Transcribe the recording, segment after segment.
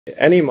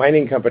Any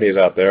mining companies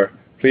out there,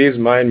 please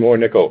mine more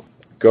nickel.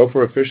 Go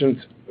for efficient,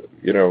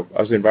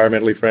 us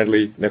environmentally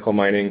friendly nickel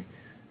mining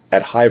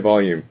at high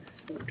volume.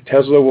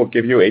 Tesla will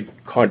give you a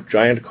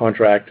giant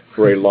contract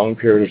for a long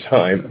period of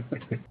time.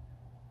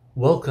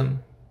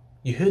 Welcome.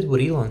 You heard what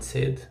Elon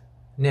said.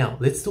 Now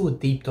let's do a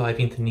deep dive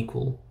into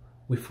nickel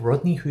with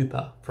Rodney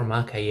Hooper from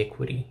RK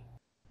Equity.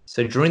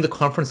 So during the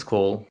conference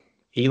call,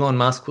 Elon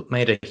Musk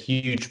made a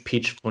huge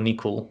pitch for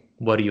nickel.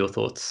 What are your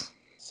thoughts?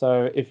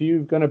 So if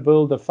you're going to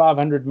build a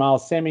 500-mile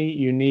semi,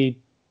 you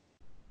need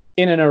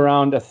in and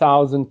around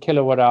 1,000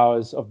 kilowatt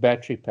hours of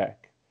battery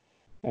pack.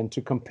 And to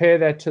compare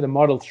that to the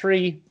Model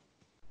 3,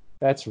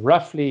 that's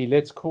roughly,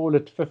 let's call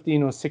it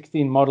 15 or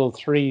 16 Model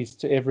 3s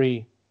to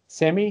every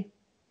semi.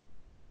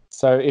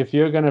 So if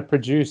you're going to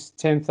produce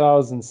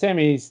 10,000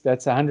 semis,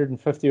 that's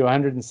 150 or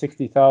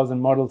 160,000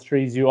 Model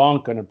 3s you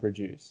aren't going to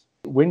produce.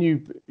 When you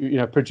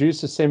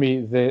produce a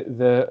semi,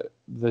 the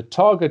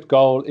target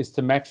goal is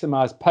to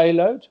maximize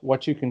payload,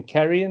 what you can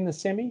carry in the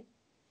semi,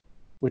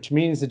 which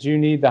means that you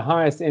need the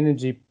highest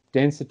energy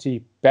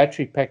density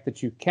battery pack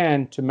that you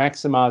can to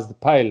maximize the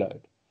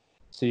payload.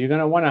 So you're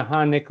going to want a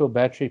high nickel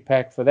battery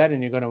pack for that,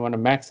 and you're going to want to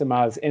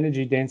maximize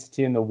energy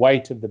density and the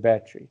weight of the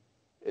battery.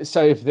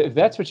 So if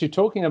that's what you're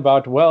talking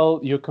about, well,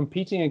 you're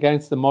competing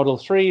against the Model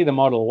 3, the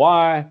Model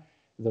Y,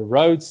 the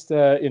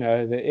Roadster,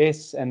 the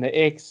S and the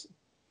X.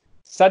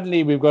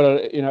 Suddenly we've got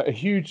a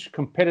huge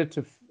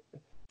competitive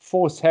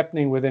force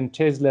happening within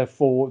Tesla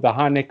for the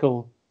high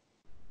nickel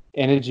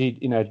energy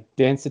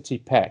density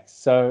packs.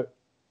 So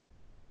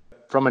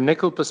from a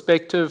nickel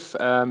perspective,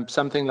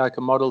 something like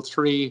a Model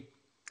 3,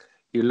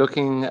 you're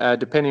looking,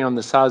 depending on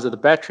the size of the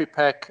battery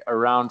pack,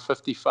 around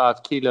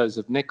 55 kilos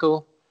of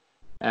nickel.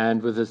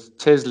 And with a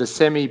Tesla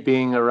semi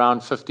being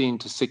around 15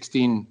 to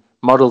 16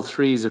 Model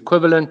 3s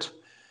equivalent,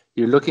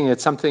 you're looking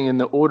at something in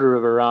the order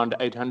of around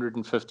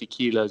 850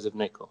 kilos of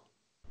nickel.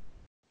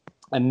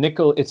 And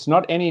nickel, it's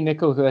not any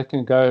nickel that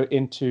can go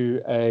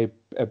into a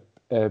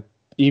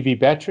EV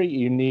battery.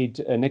 You need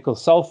a nickel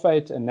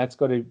sulfate, and that's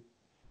got to,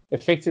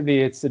 effectively,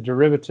 it's a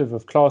derivative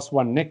of class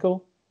 1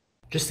 nickel.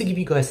 Just to give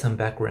you guys some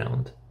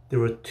background,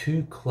 there are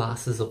two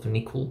classes of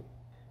nickel.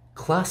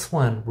 Class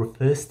 1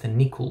 refers to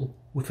nickel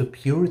with a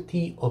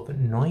purity of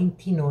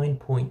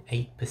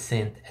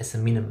 99.8% as a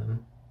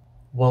minimum,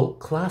 while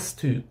Class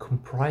 2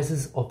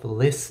 comprises of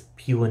less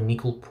pure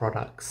nickel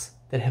products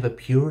that have a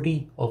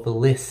purity of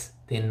less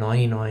than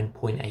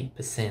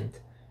 99.8%.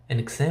 An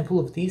example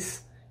of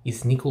this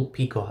is nickel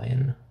pig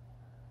iron.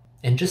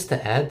 And just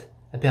to add,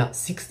 about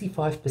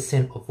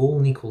 65% of all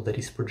nickel that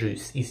is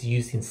produced is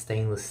used in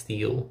stainless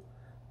steel.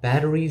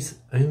 Batteries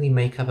only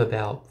make up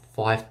about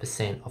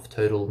 5% of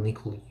total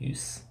nickel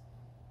use.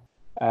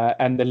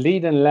 And the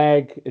lead and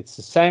lag, it's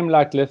the same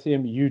like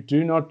lithium. You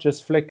do not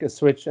just flick a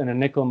switch and a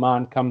nickel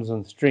mine comes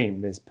on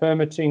stream. There's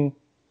permitting,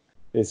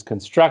 there's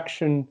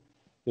construction,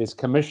 there's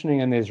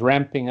commissioning, and there's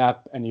ramping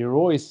up. And you're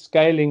always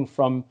scaling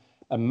from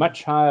a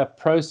much higher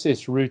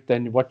process route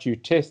than what you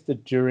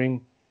tested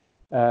during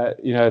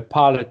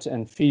pilot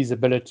and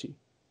feasibility.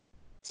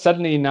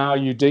 Suddenly now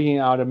you're digging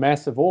out a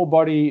massive ore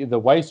body. The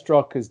waste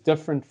rock is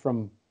different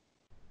from,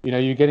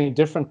 you're getting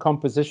different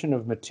composition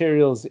of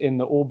materials in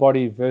the ore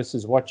body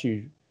versus what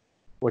you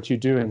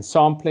do in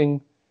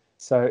sampling.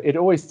 So it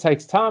always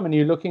takes time, and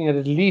you're looking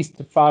at least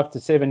 5 to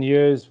 7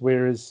 years,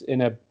 whereas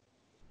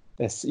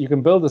you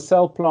can build a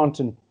cell plant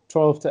in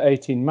 12 to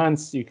 18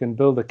 months. You can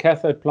build a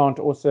cathode plant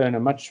also in a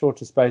much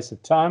shorter space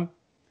of time.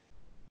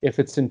 If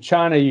it's in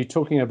China, you're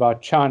talking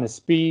about China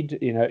speed.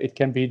 It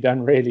can be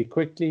done really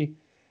quickly.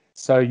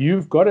 So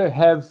you've got to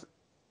have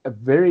a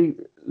very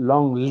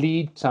long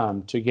lead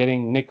time to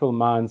getting nickel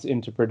mines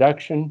into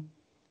production.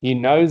 He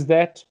knows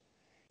that.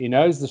 He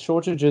knows the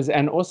shortages,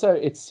 and also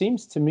it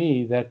seems to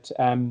me that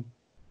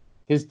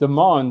his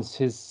demands,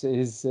 his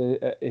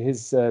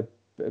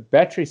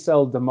battery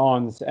cell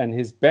demands, and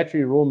his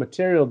battery raw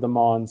material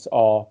demands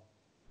are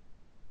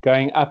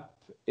going up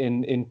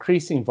in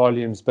increasing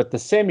volumes. But the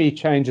semi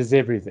changes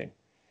everything.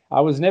 I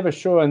was never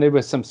sure, and there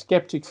were some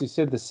skeptics who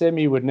said the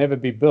semi would never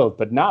be built.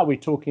 But now we're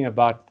talking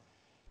about,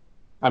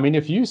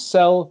 if you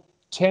sell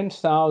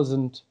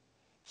 10,000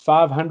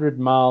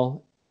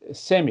 500-mile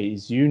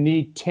semis, you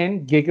need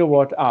 10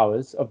 gigawatt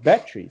hours of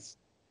batteries.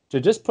 To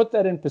just put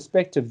that in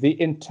perspective, the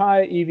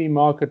entire EV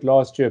market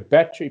last year,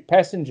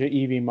 passenger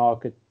EV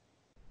market,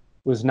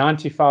 was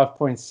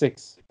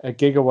 95.6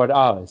 gigawatt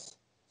hours.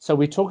 So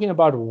we're talking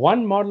about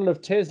one model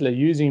of Tesla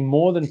using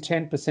more than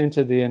 10%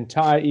 of the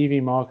entire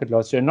EV market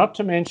last year, not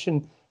to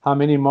mention how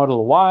many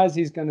Model Ys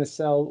he's going to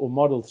sell or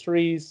Model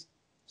 3s.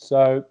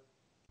 So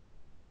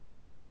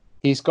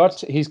he's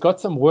got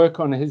some work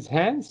on his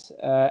hands.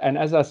 And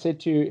as I said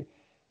to you,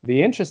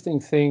 the interesting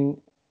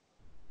thing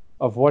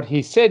of what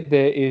he said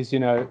there is,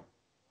 a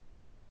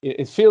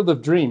field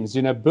of dreams,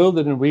 build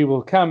it and we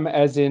will come,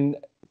 as in,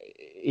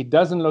 it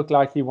doesn't look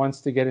like he wants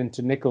to get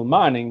into nickel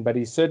mining, but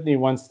he certainly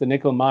wants the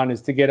nickel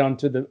miners to get on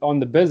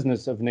the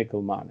business of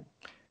nickel mining.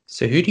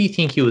 So who do you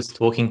think he was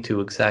talking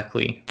to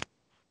exactly?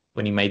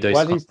 when he made those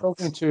Well, comments?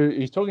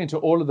 he's talking to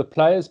all of the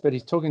players, but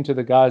he's talking to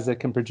the guys that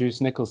can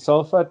produce nickel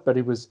sulfate. But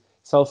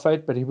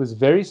he was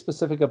very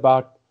specific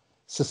about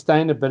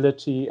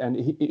sustainability, and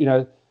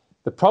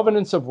the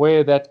provenance of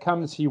where that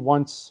comes. He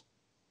wants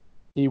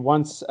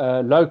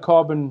low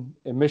carbon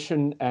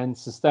emission and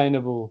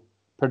sustainable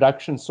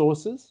production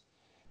sources.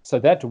 So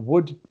that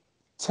would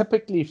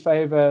typically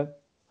favor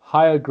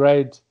higher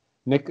grade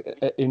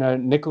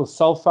nickel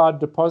sulfide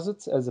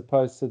deposits as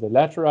opposed to the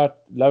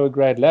lower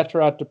grade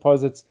laterite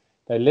deposits.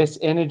 They're less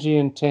energy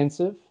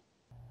intensive.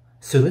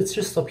 So let's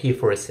just stop here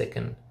for a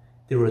second.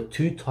 There are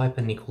two types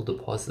of nickel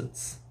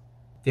deposits.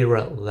 There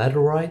are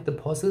laterite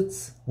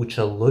deposits, which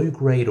are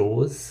low-grade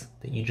ores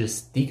that you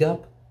just dig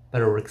up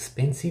but are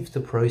expensive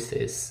to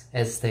process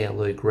as they are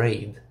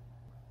low-grade.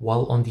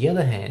 While on the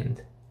other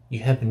hand, you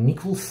have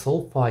nickel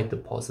sulfide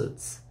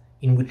deposits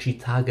in which you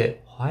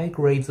target higher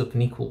grades of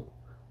nickel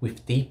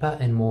with deeper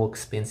and more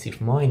expensive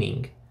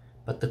mining,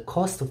 but the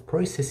cost of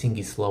processing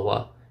is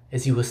lower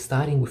as you are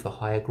starting with a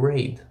higher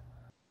grade.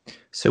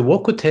 So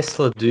what could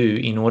Tesla do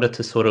in order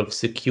to sort of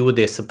secure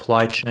their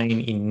supply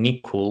chain in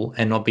nickel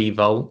and not be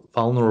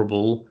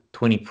vulnerable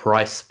to any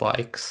price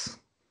spikes?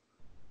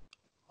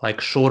 Like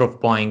short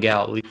of buying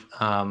out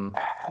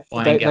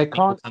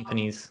nickel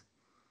companies.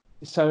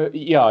 So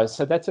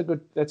that's a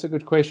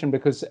good question,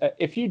 because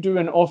if you do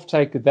an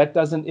offtake, that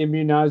doesn't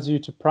immunize you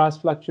to price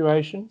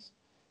fluctuations.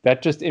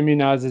 That just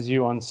immunizes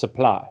you on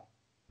supply.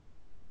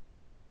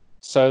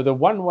 So the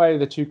one way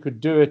that you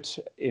could do it,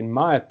 in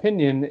my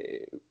opinion,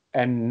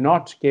 and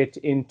not get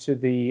into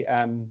the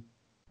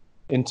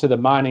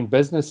mining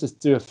business, is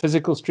do a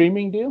physical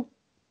streaming deal.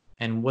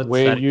 And what's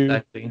that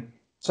exactly?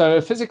 So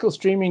a physical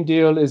streaming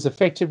deal is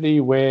effectively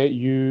where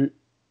you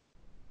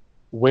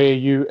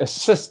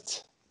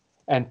assist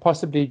and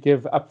possibly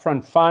give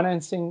upfront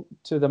financing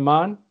to the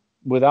mine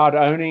without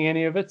owning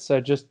any of it.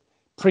 So just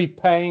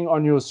prepaying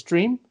on your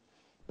stream,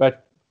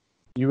 but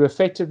you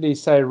effectively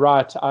say,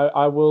 right,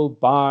 I will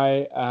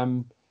buy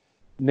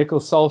nickel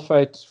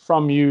sulfate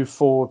from you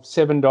for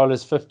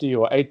 $7.50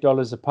 or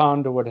 $8 a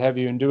pound or what have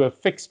you, and do a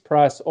fixed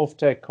price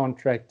offtake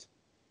contract,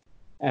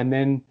 and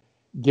then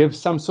give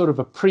some sort of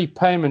a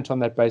prepayment on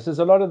that basis.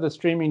 A lot of the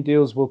streaming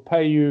deals will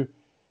pay you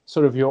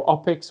sort of your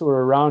OPEX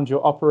or around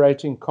your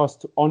operating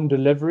cost on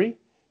delivery,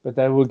 but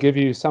they will give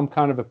you some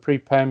kind of a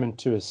prepayment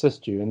to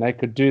assist you, and they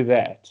could do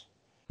that.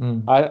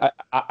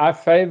 I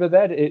favor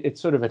that.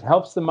 It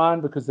helps the mine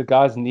because the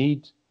guys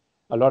need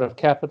a lot of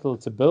capital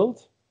to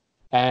build.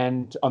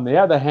 And on the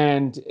other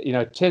hand,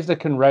 Tesla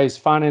can raise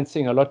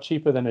financing a lot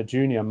cheaper than a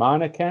junior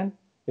miner can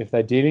if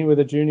they're dealing with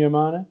a junior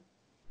miner.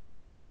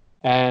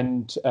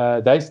 And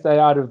they stay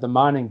out of the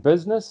mining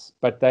business,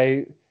 but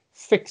they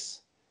fix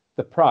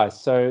the price.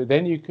 So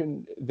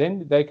then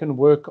they can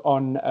work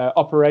on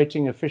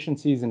operating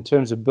efficiencies in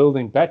terms of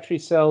building battery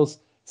cells,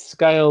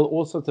 scale,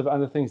 all sorts of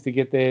other things to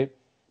get their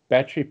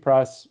battery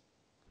price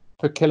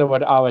per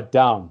kilowatt hour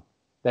down.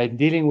 They're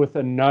dealing with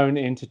a known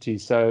entity.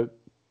 So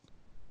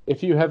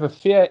if you have a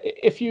fear,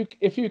 if you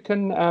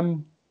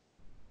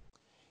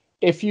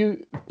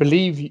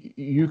believe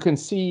you can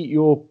see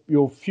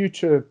your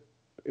future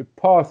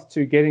path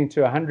to getting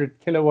to 100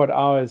 kilowatt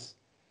hours,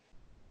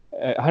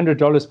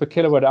 $100 per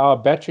kilowatt hour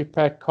battery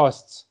pack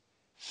costs,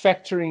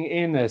 factoring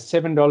in a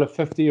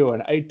 $7.50 or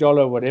an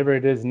 $8, whatever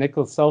it is,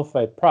 nickel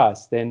sulfate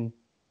price, then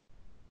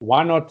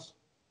why not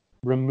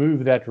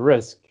remove that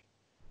risk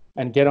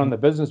and get on the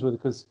business with it?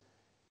 Because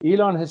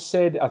Elon has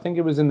said, I think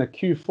it was in the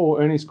Q4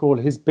 earnings call,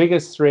 his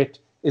biggest threat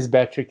is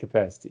battery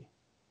capacity.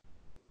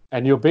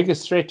 And your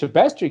biggest threat to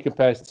battery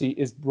capacity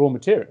is raw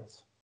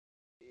materials.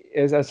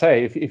 As I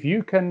say, if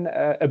you can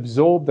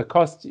absorb the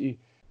cost,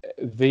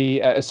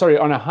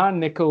 on a high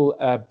nickel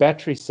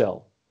battery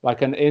cell,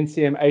 like an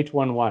NCM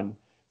 811,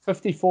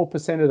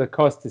 54% of the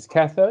cost is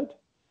cathode.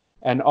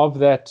 And of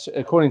that,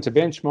 according to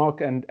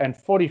benchmark, and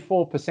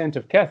 44%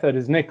 of cathode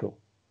is nickel.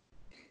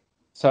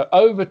 So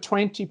over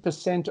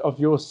 20% of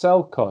your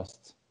cell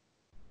cost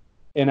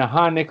in a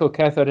high nickel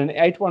cathode, and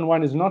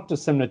 811 is not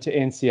dissimilar to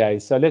NCA.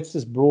 So let's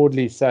just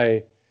broadly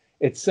say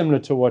it's similar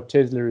to what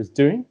Tesla is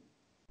doing.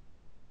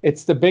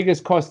 It's the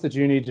biggest cost that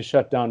you need to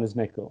shut down is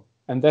nickel.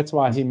 And that's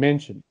why he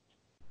mentioned.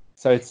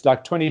 So it's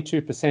like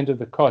 22% of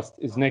the cost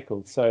is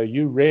nickel. So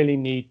you really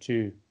need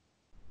to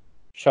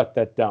shut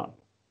that down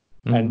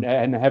and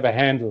have a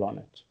handle on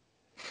it.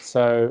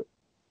 So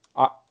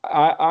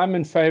I'm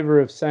in favor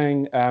of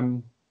saying,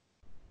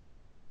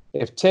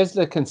 if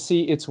Tesla can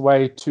see its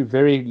way to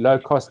very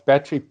low-cost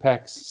battery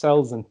packs,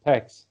 cells and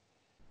packs,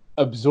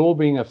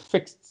 absorbing a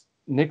fixed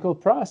nickel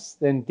price,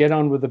 then get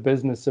on with the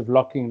business of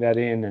locking that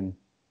in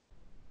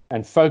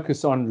and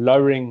focus on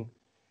lowering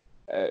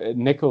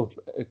nickel,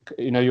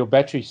 your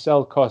battery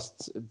cell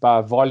costs by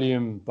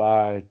volume,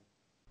 by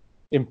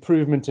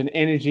improvement in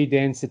energy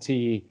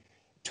density,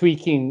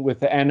 tweaking with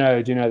the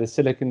anode, the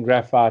silicon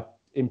graphite,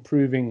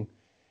 improving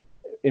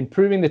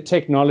the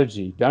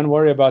technology. Don't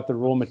worry about the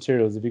raw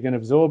materials. If you can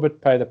absorb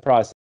it, pay the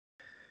price.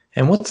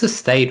 And what's the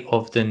state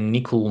of the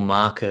nickel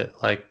market?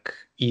 Like,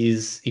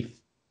 if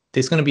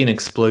there's going to be an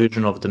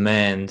explosion of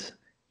demand,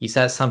 is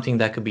that something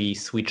that could be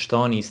switched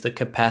on? Is the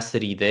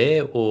capacity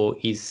there, or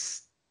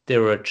is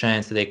there a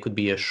chance that there could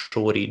be a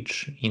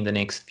shortage in the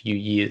next few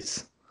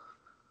years?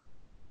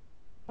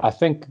 I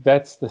think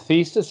that's the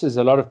thesis, is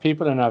a lot of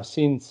people, and I've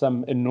seen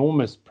some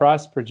enormous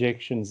price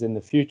projections in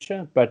the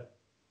future. But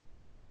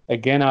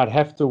again, I'd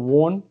have to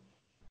warn,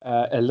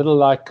 a little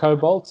like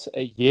cobalt,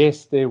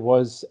 yes, there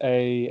was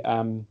a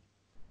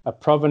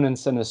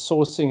provenance and a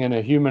sourcing and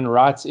a human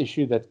rights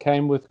issue that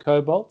came with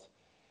cobalt.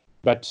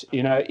 But,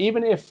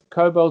 even if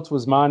cobalt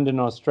was mined in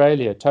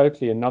Australia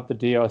totally and not the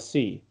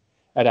DRC,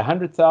 at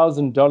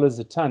 $100,000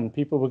 a ton,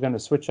 people were going to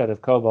switch out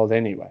of cobalt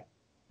anyway.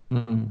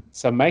 Mm-hmm.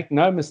 So make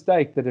no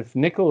mistake that if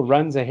nickel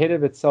runs ahead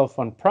of itself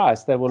on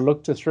price, they will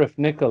look to thrift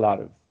nickel out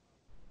of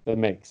the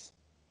mix.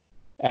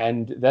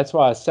 And that's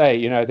why I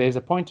say, there's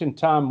a point in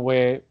time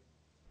where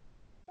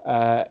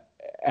an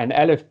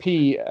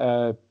LFP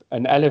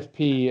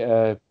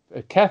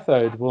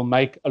cathode will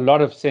make a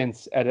lot of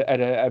sense at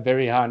a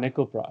very high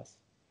nickel price.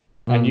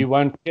 And you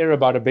won't care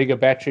about a bigger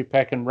battery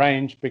pack and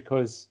range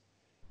because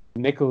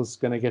nickel's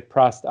going to get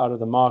priced out of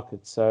the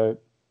market. So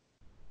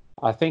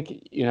I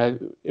think,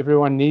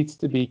 everyone needs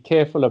to be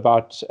careful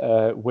about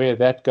where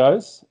that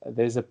goes.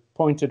 There's a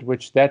point at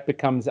which that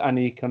becomes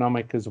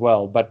uneconomic as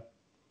well. But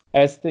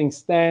as things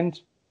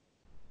stand,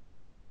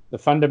 the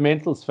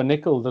fundamentals for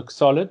nickel look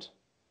solid,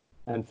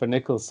 and for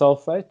nickel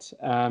sulfate.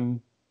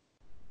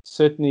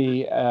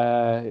 Certainly,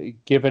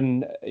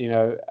 given,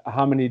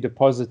 how many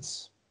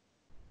deposits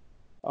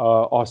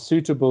are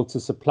suitable to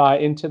supply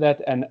into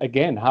that, and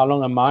again, how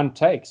long a mine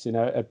takes.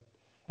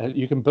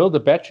 You can build a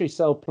battery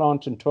cell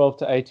plant in 12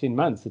 to 18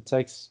 months. It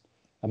takes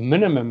a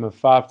minimum of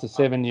 5 to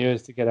 7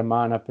 years to get a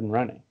mine up and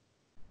running.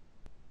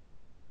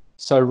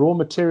 So raw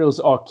materials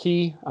are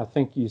key. I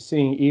think you're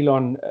seeing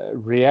Elon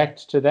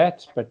react to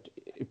that, but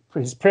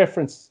his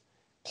preference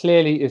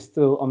clearly is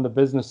still on the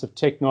business of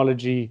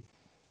technology,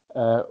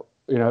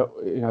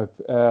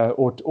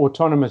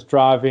 autonomous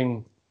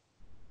driving,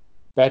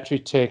 battery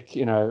tech,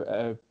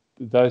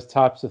 those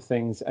types of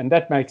things, and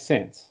that makes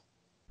sense.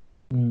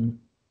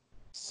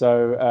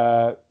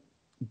 So,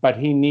 but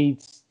he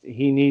needs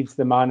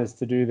the miners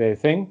to do their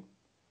thing,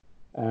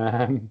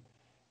 and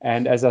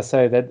as I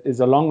say, that is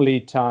a long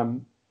lead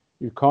time.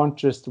 You can't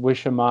just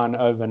wish a mine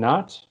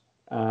overnight.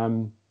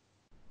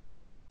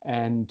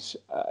 And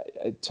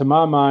to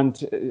my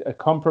mind, a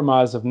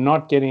compromise of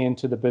not getting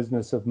into the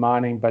business of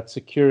mining, but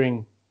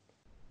securing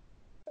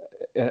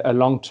a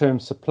long-term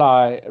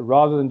supply,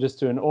 rather than just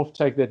do an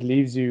offtake that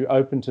leaves you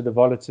open to the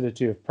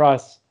volatility of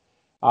price.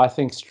 I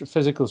think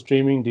physical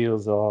streaming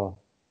deals are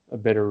a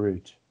better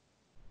route.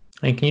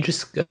 And can you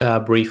just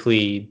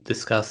briefly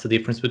discuss the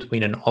difference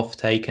between an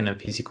offtake and a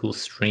physical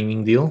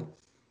streaming deal?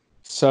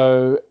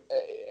 So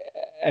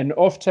an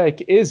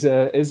offtake is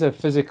a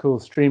physical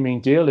streaming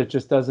deal. It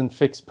just doesn't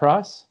fix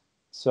price.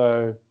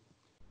 So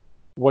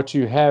what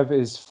you have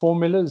is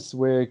formulas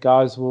where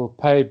guys will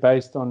pay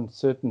based on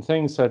certain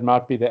things. So it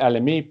might be the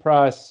LME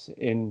price.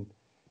 In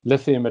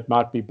lithium, it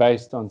might be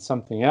based on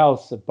something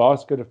else, a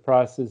basket of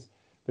prices.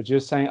 But you're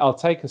saying, I'll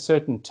take a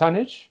certain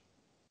tonnage,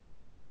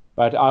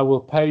 but I will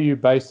pay you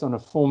based on a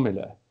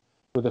formula.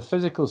 With a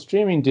physical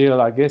streaming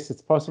deal, I guess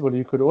it's possible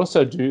you could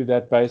also do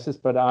that basis,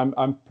 but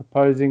I'm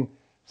proposing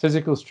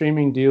physical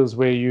streaming deals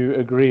where you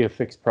agree a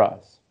fixed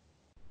price.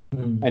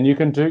 And you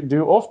can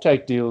do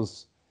offtake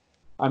deals.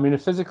 I mean, a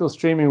physical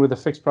streaming with a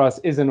fixed price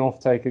is an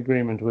offtake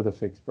agreement with a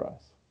fixed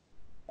price.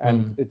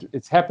 And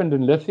it's happened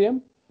in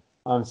lithium.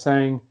 I'm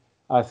saying,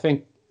 I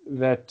think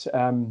that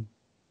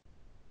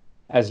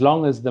as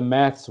long as the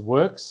maths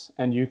works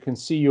and you can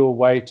see your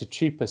way to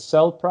cheaper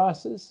cell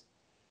prices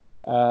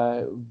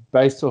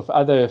based off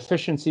other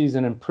efficiencies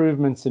and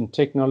improvements in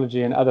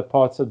technology and other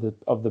parts of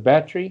the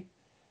battery,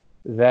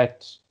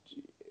 that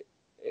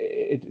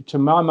to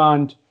my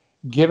mind,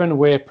 given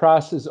where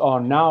prices are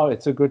now,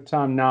 it's a good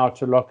time now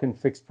to lock in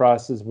fixed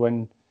prices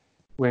when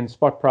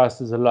spot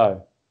prices are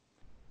low.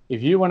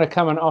 If you want to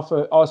come and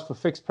ask for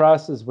fixed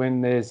prices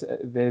when there's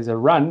a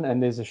run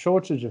and there's a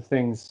shortage of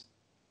things,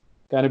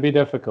 going to be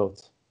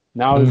difficult.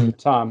 Now is the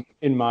time,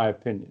 in my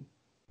opinion.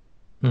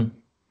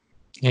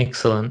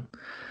 Excellent.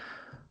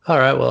 All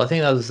right. Well, I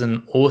think that was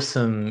an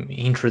awesome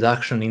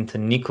introduction into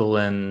nickel.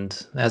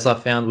 And as I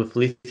found with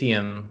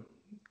lithium,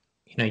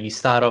 you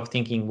start off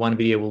thinking one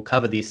video will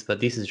cover this,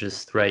 but this has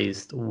just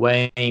raised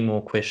way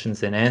more questions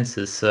than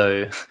answers.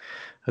 So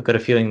I've got a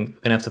feeling we're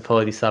going to have to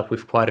follow this up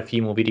with quite a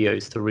few more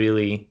videos to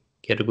really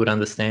get a good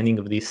understanding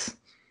of this.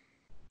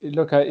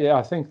 Look,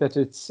 I think that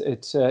it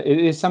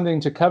is something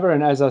to cover.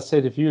 And as I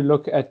said, if you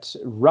look at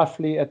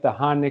roughly at the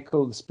high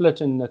nickel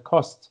split in the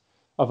cost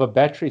of a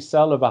battery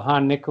cell, of a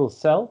high nickel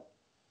cell,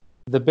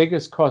 the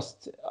biggest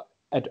cost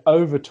at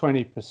over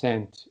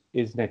 20%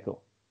 is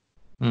nickel,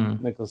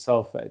 nickel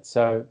sulfate.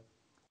 So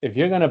if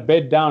you're going to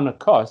bed down a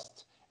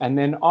cost, and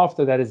then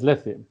after that is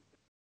lithium.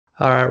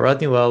 All right,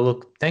 Rodney. Well,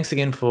 look, thanks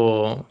again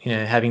for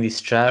having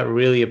this chat.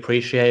 Really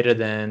appreciate it,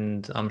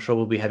 and I'm sure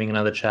we'll be having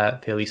another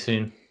chat fairly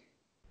soon.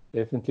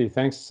 Definitely.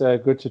 Thanks.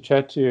 Good to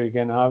chat to you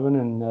again, Ivan,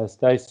 and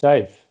stay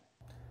safe.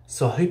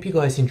 So I hope you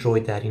guys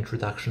enjoyed that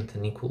introduction to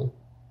nickel.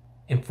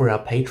 And for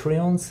our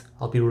Patreons,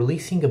 I'll be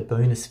releasing a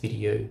bonus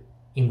video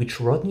in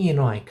which Rodney and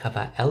I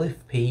cover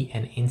LFP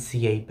and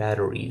NCA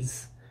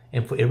batteries.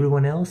 And for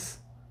everyone else,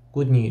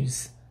 good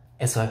news,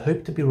 as I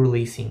hope to be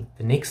releasing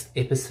the next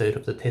episode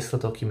of the Tesla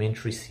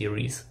documentary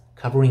series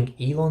covering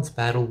Elon's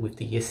battle with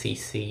the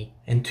SEC.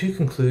 And to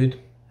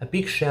conclude, a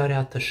big shout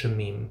out to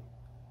Shamim,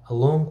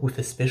 along with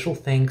a special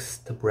thanks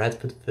to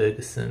Bradford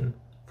Ferguson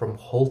from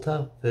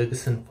Halter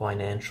Ferguson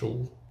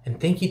Financial. And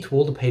thank you to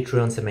all the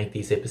Patreons that make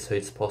these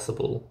episodes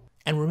possible.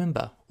 And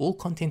remember, all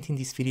content in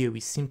this video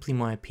is simply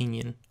my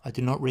opinion. I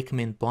do not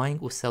recommend buying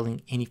or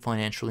selling any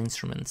financial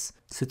instruments.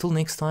 So till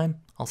next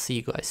time, I'll see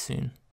you guys soon.